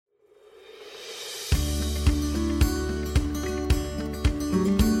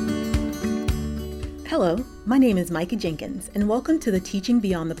Hello, my name is Micah Jenkins, and welcome to the Teaching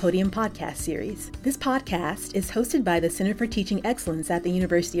Beyond the Podium podcast series. This podcast is hosted by the Center for Teaching Excellence at the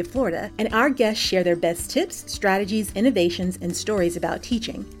University of Florida, and our guests share their best tips, strategies, innovations, and stories about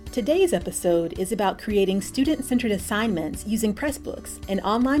teaching. Today's episode is about creating student-centered assignments using Pressbooks, an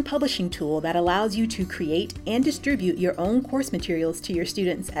online publishing tool that allows you to create and distribute your own course materials to your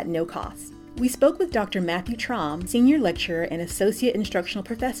students at no cost. We spoke with Dr. Matthew Traum, Senior Lecturer and Associate Instructional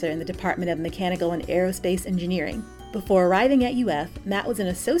Professor in the Department of Mechanical and Aerospace Engineering. Before arriving at UF, Matt was an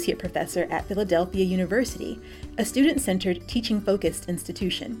Associate Professor at Philadelphia University, a student-centered, teaching-focused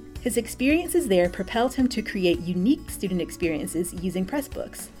institution. His experiences there propelled him to create unique student experiences using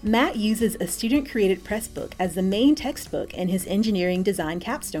Pressbooks. Matt uses a student-created Pressbook as the main textbook in his engineering design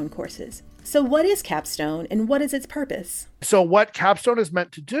capstone courses. So what is Capstone and what is its purpose? So what Capstone is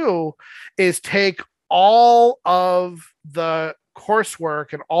meant to do is take all of the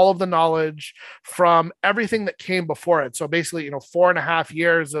coursework and all of the knowledge from everything that came before it. So basically, 4.5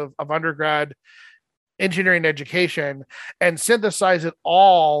 years of undergrad engineering education and synthesize it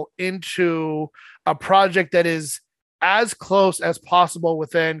all into a project that is as close as possible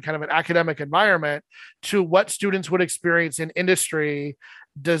within kind of an academic environment to what students would experience in industry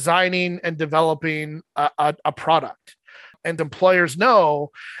designing and developing a product. And employers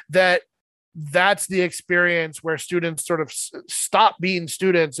know that that's the experience where students sort of stop being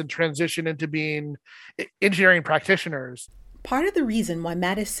students and transition into being engineering practitioners. Part of the reason why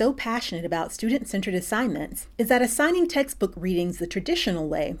Matt is so passionate about student-centered assignments is that assigning textbook readings the traditional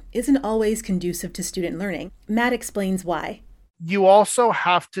way isn't always conducive to student learning. Matt explains why. You also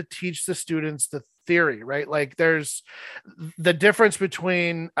have to teach the students the theory, right? Like there's the difference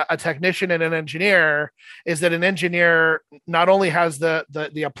between a technician and an engineer is that an engineer not only has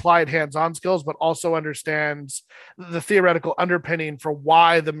the applied hands-on skills, but also understands the theoretical underpinning for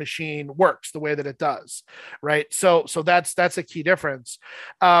why the machine works the way that it does, right? So that's a key difference.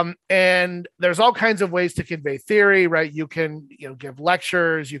 And there's all kinds of ways to convey theory, right? You can, give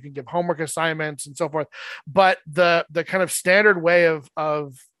lectures, you can give homework assignments and so forth, but the kind of standard way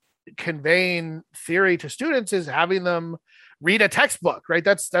of conveying theory to students is having them read a textbook, right?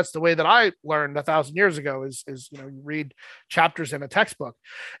 That's the way that I learned 1,000 years ago is you read chapters in a textbook.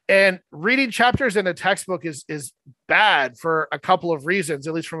 And reading chapters in a textbook is bad for a couple of reasons,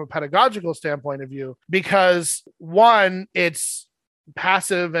 at least from a pedagogical standpoint of view, because one, it's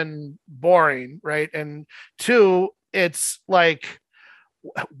passive and boring, right? And two, it's like,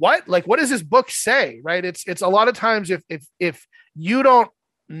 what does this book say, right? It's a lot of times if you don't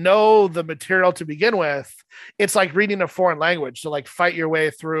know the material to begin with, it's like reading a foreign language to like fight your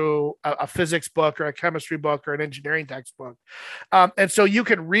way through a physics book or a chemistry book or an engineering textbook. And so you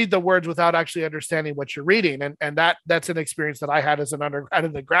can read the words without actually understanding what you're reading. And that's an experience that I had as an undergrad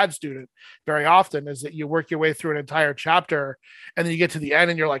and a grad student very often, is that you work your way through an entire chapter and then you get to the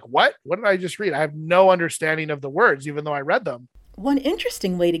end and you're like, what did I just read? I have no understanding of the words, even though I read them. One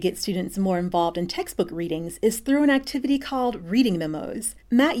interesting way to get students more involved in textbook readings is through an activity called reading memos.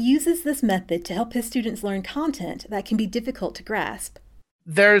 Matt uses this method to help his students learn content that can be difficult to grasp.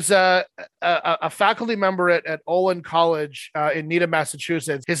 There's a faculty member at Olin College in Needham,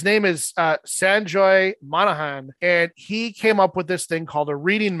 Massachusetts. His name is Sanjoy Monahan, and he came up with this thing called a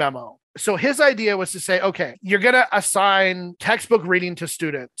reading memo. So his idea was to say, okay, you're going to assign textbook reading to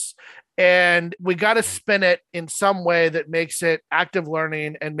students, and we got to spin it in some way that makes it active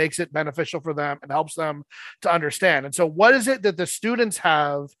learning and makes it beneficial for them and helps them to understand. And so what is it that the students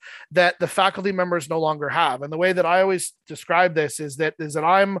have that the faculty members no longer have? And the way that I always describe this is that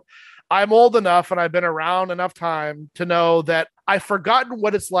I'm old enough and I've been around enough time to know that I've forgotten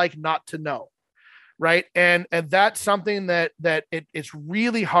what it's like not to know. Right. And that's something that it's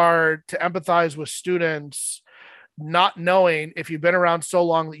really hard to empathize with students not knowing if you've been around so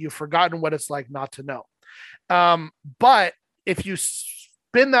long that you've forgotten what it's like not to know. But if you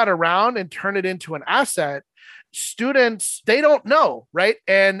spin that around and turn it into an asset, students, they don't know. Right.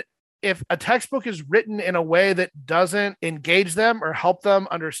 And if a textbook is written in a way that doesn't engage them or help them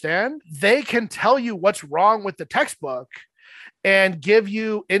understand, they can tell you what's wrong with the textbook and give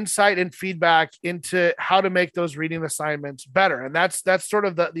you insight and feedback into how to make those reading assignments better. And that's sort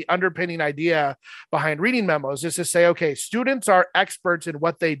of the underpinning idea behind reading memos, is to say, okay, students are experts in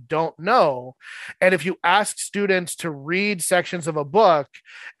what they don't know. And if you ask students to read sections of a book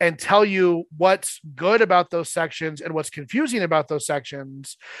and tell you what's good about those sections and what's confusing about those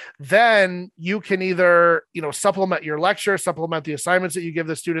sections, then you can either, supplement your lecture, supplement the assignments that you give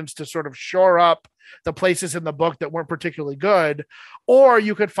the students to sort of shore up the places in the book that weren't particularly good, or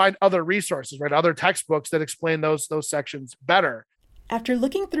you could find other resources, right? Other textbooks that explain those sections better. After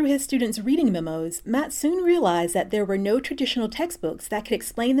looking through his students' reading memos, Matt soon realized that there were no traditional textbooks that could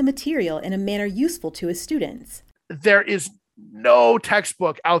explain the material in a manner useful to his students. There is no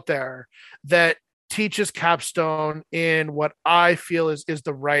textbook out there that teaches capstone in what I feel is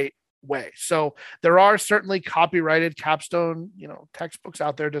the right way. So there are certainly copyrighted capstone, textbooks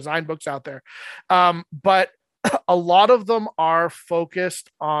out there, design books out there. But a lot of them are focused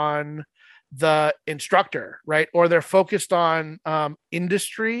on the instructor, right? Or they're focused on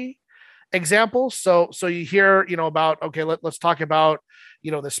industry examples. So you hear, about, okay, let's talk about,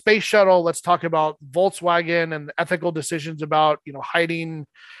 the space shuttle. Let's talk about Volkswagen and the ethical decisions about, hiding,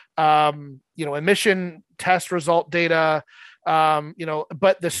 emission test result data.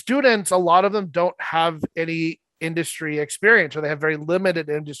 But the students, a lot of them don't have any industry experience, or they have very limited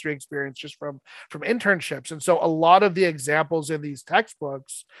industry experience just from internships. And so a lot of the examples in these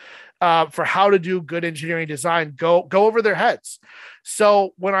textbooks for how to do good engineering design go over their heads.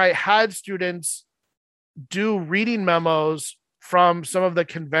 So when I had students do reading memos from some of the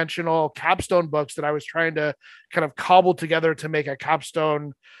conventional capstone books that I was trying to kind of cobble together to make a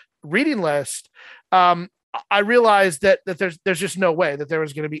capstone reading list, I realized that there's just no way that there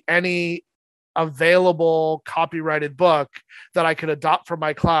was going to be any available copyrighted book that I could adopt for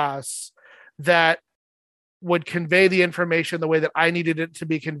my class that would convey the information the way that I needed it to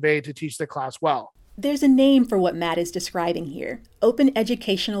be conveyed to teach the class well. There's a name for what Matt is describing here: Open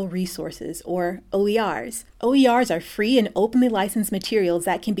Educational Resources, or OERs. OERs are free and openly licensed materials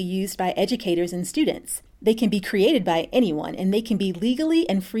that can be used by educators and students. They can be created by anyone, and they can be legally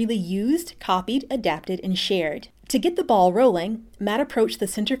and freely used, copied, adapted, and shared. To get the ball rolling, Matt approached the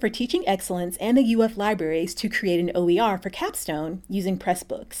Center for Teaching Excellence and the UF Libraries to create an OER for Capstone using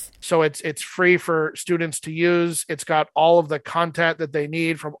Pressbooks. So it's free for students to use. It's got all of the content that they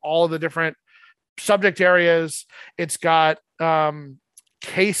need from all of the different subject areas. It's got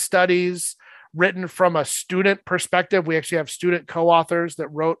case studies written from a student perspective. We actually have student co-authors that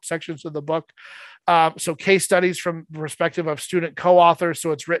wrote sections of the book. So case studies from the perspective of student co-authors.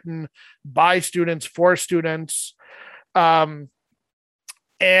 So it's written by students for students. And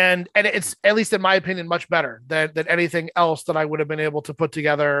it's, at least in my opinion, much better than anything else that I would have been able to put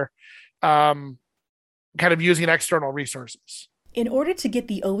together, kind of using external resources. In order to get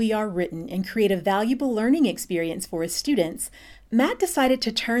the OER written and create a valuable learning experience for his students, Matt decided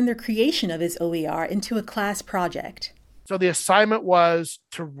to turn the creation of his OER into a class project. So the assignment was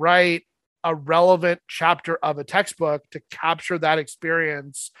to write a relevant chapter of a textbook to capture that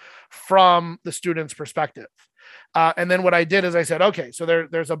experience from the student's perspective. And then what I did is I said, okay, so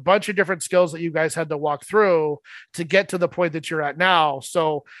there's a bunch of different skills that you guys had to walk through to get to the point that you're at now.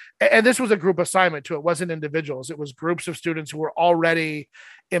 So, and this was a group assignment too. It wasn't individuals. It was groups of students who were already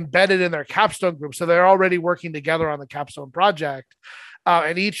embedded in their capstone group. So they're already working together on the capstone project.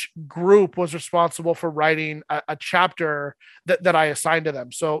 And each group was responsible for writing a chapter that I assigned to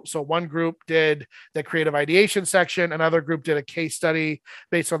them. So one group did the creative ideation section. Another group did a case study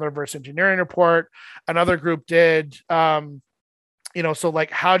based on the reverse engineering report. Another group did, so like,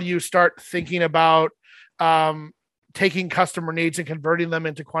 how do you start thinking about taking customer needs and converting them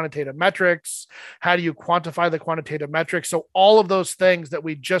into quantitative metrics? How do you quantify the quantitative metrics? So all of those things that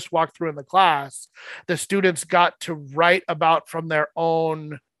we just walked through in the class, the students got to write about from their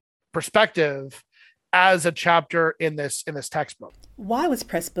own perspective as a chapter in this textbook. Why was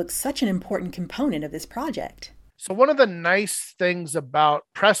Pressbooks such an important component of this project? So one of the nice things about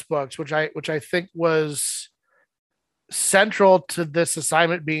Pressbooks, which I think was central to this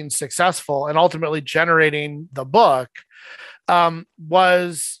assignment being successful and ultimately generating the book,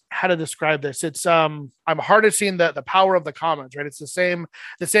 was how to describe this. It's I'm harnessing the power of the commons, right? It's the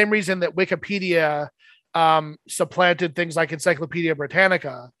same reason that Wikipedia supplanted things like Encyclopedia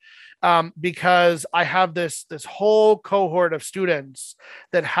Britannica, because I have this whole cohort of students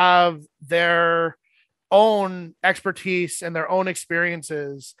that have their own expertise and their own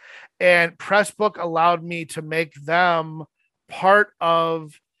experiences, and Pressbook allowed me to make them part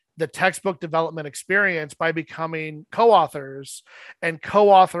of the textbook development experience by becoming co-authors and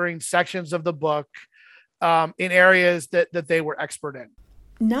co-authoring sections of the book in areas that they were expert in.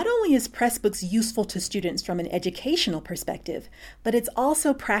 Not only is Pressbooks useful to students from an educational perspective, but it's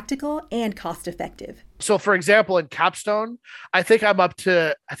also practical and cost-effective. So, for example, in Capstone, I think I'm up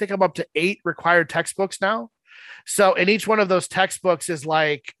to 8 required textbooks now. So, in each one of those textbooks is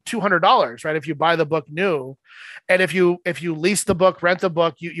like $200, right? If you buy the book new, and if you lease the book, rent the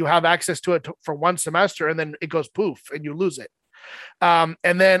book, you have access to it for one semester, and then it goes poof, and you lose it. And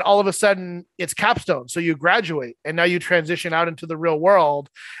then all of a sudden it's capstone. So you graduate and now you transition out into the real world,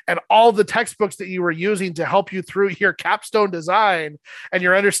 and all the textbooks that you were using to help you through your capstone design and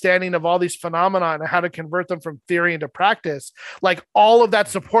your understanding of all these phenomena and how to convert them from theory into practice, like all of that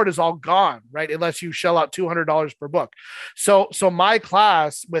support is all gone, right? Unless you shell out $200 per book. So my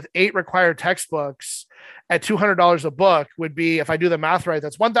class with 8 required textbooks at $200 a book would be, if I do the math right,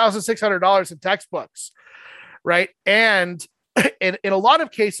 that's $1,600 in textbooks, right? And in a lot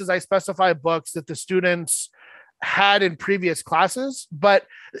of cases, I specify books that the students had in previous classes, but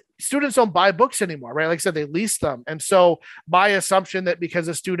students don't buy books anymore, right? Like I said, they lease them. And so my assumption that because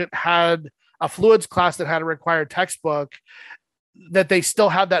a student had a fluids class that had a required textbook, that they still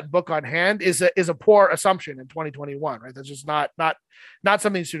have that book on hand is a poor assumption in 2021, right? That's just not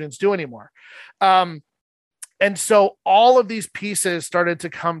something students do anymore. And so all of these pieces started to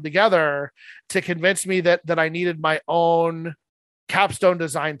come together to convince me that I needed my own capstone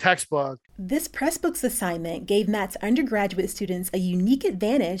design textbook. This Pressbooks assignment gave Matt's undergraduate students a unique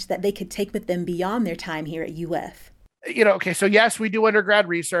advantage that they could take with them beyond their time here at UF. Okay, so yes, we do undergrad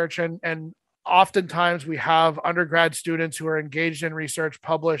research, and oftentimes we have undergrad students who are engaged in research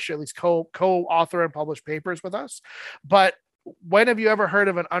publish, at least co-author and publish papers with us. But when have you ever heard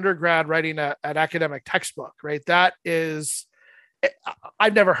of an undergrad writing an academic textbook, right? That is,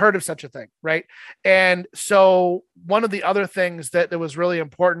 I've never heard of such a thing, right? And so one of the other things that was really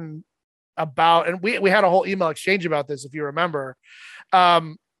important about, and we had a whole email exchange about this, if you remember,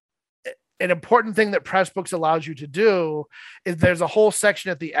 an important thing that Pressbooks allows you to do is there's a whole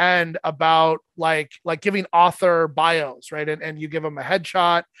section at the end about like giving author bios, right? And you give them a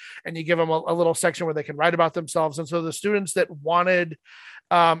headshot and you give them a little section where they can write about themselves. And so the students that wanted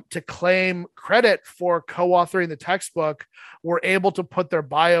to claim credit for co-authoring the textbook were able to put their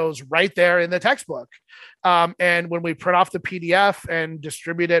bios right there in the textbook. And when we print off the PDF and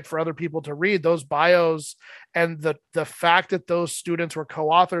distribute it for other people to read, those bios and the fact that those students were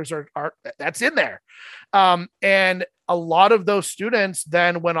co-authors are that's in there. And a lot of those students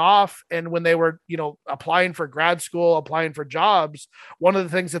then went off, and when they were, applying for grad school, applying for jobs, one of the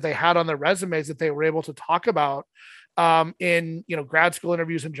things that they had on their resumes that they were able to talk about in grad school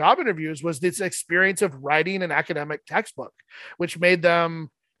interviews and job interviews was this experience of writing an academic textbook, which made them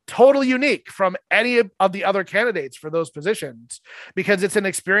totally unique from any of the other candidates for those positions, because it's an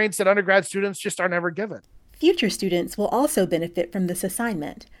experience that undergrad students just are never given. Future students will also benefit from this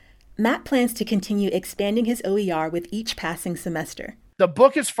assignment. Matt plans to continue expanding his OER with each passing semester. The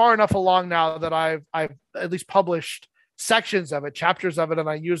book is far enough along now that I've at least published sections of it, chapters of it, and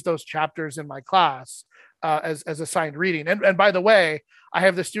I use those chapters in my class as assigned reading. And by the way, I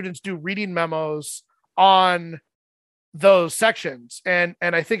have the students do reading memos on those sections. And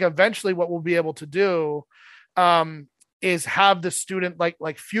I think eventually what we'll be able to do is have the student,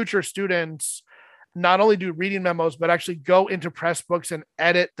 like future students, not only do reading memos, but actually go into Pressbooks and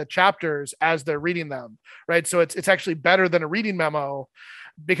edit the chapters as they're reading them, right? So it's actually better than a reading memo,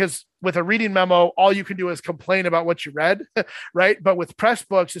 because with a reading memo, all you can do is complain about what you read, right? But with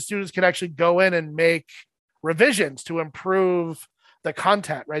Pressbooks, the students can actually go in and make revisions to improve the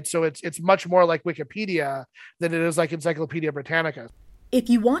content, right? So it's much more like Wikipedia than it is like Encyclopedia Britannica. If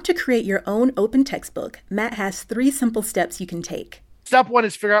you want to create your own open textbook, Matt has 3 simple steps you can take. Step 1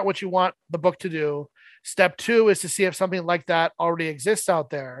 is figure out what you want the book to do. Step 2 is to see if something like that already exists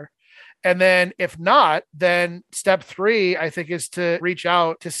out there. And then if not, then step 3, I think, is to reach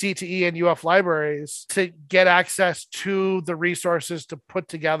out to CTE and UF libraries to get access to the resources to put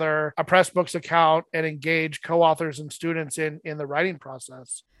together a Pressbooks account and engage co-authors and students in the writing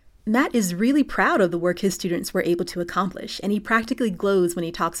process. Matt is really proud of the work his students were able to accomplish, and he practically glows when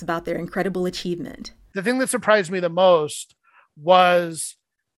he talks about their incredible achievement. The thing that surprised me the most was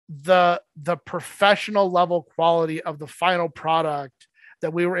the professional level quality of the final product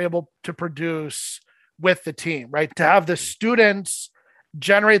that we were able to produce with the team, right? To have the students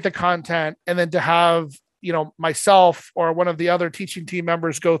generate the content, and then to have, myself or one of the other teaching team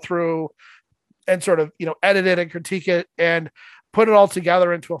members go through and sort of, edit it and critique it and put it all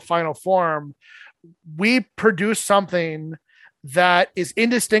together into a final form. We produced something that is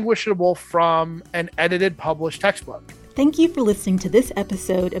indistinguishable from an edited, published textbook. Thank you for listening to this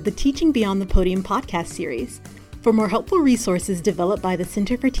episode of the Teaching Beyond the Podium podcast series. For more helpful resources developed by the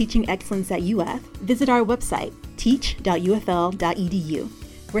Center for Teaching Excellence at UF, visit our website, teach.ufl.edu.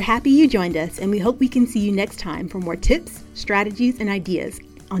 We're happy you joined us, and we hope we can see you next time for more tips, strategies, and ideas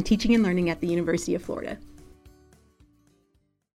on teaching and learning at the University of Florida.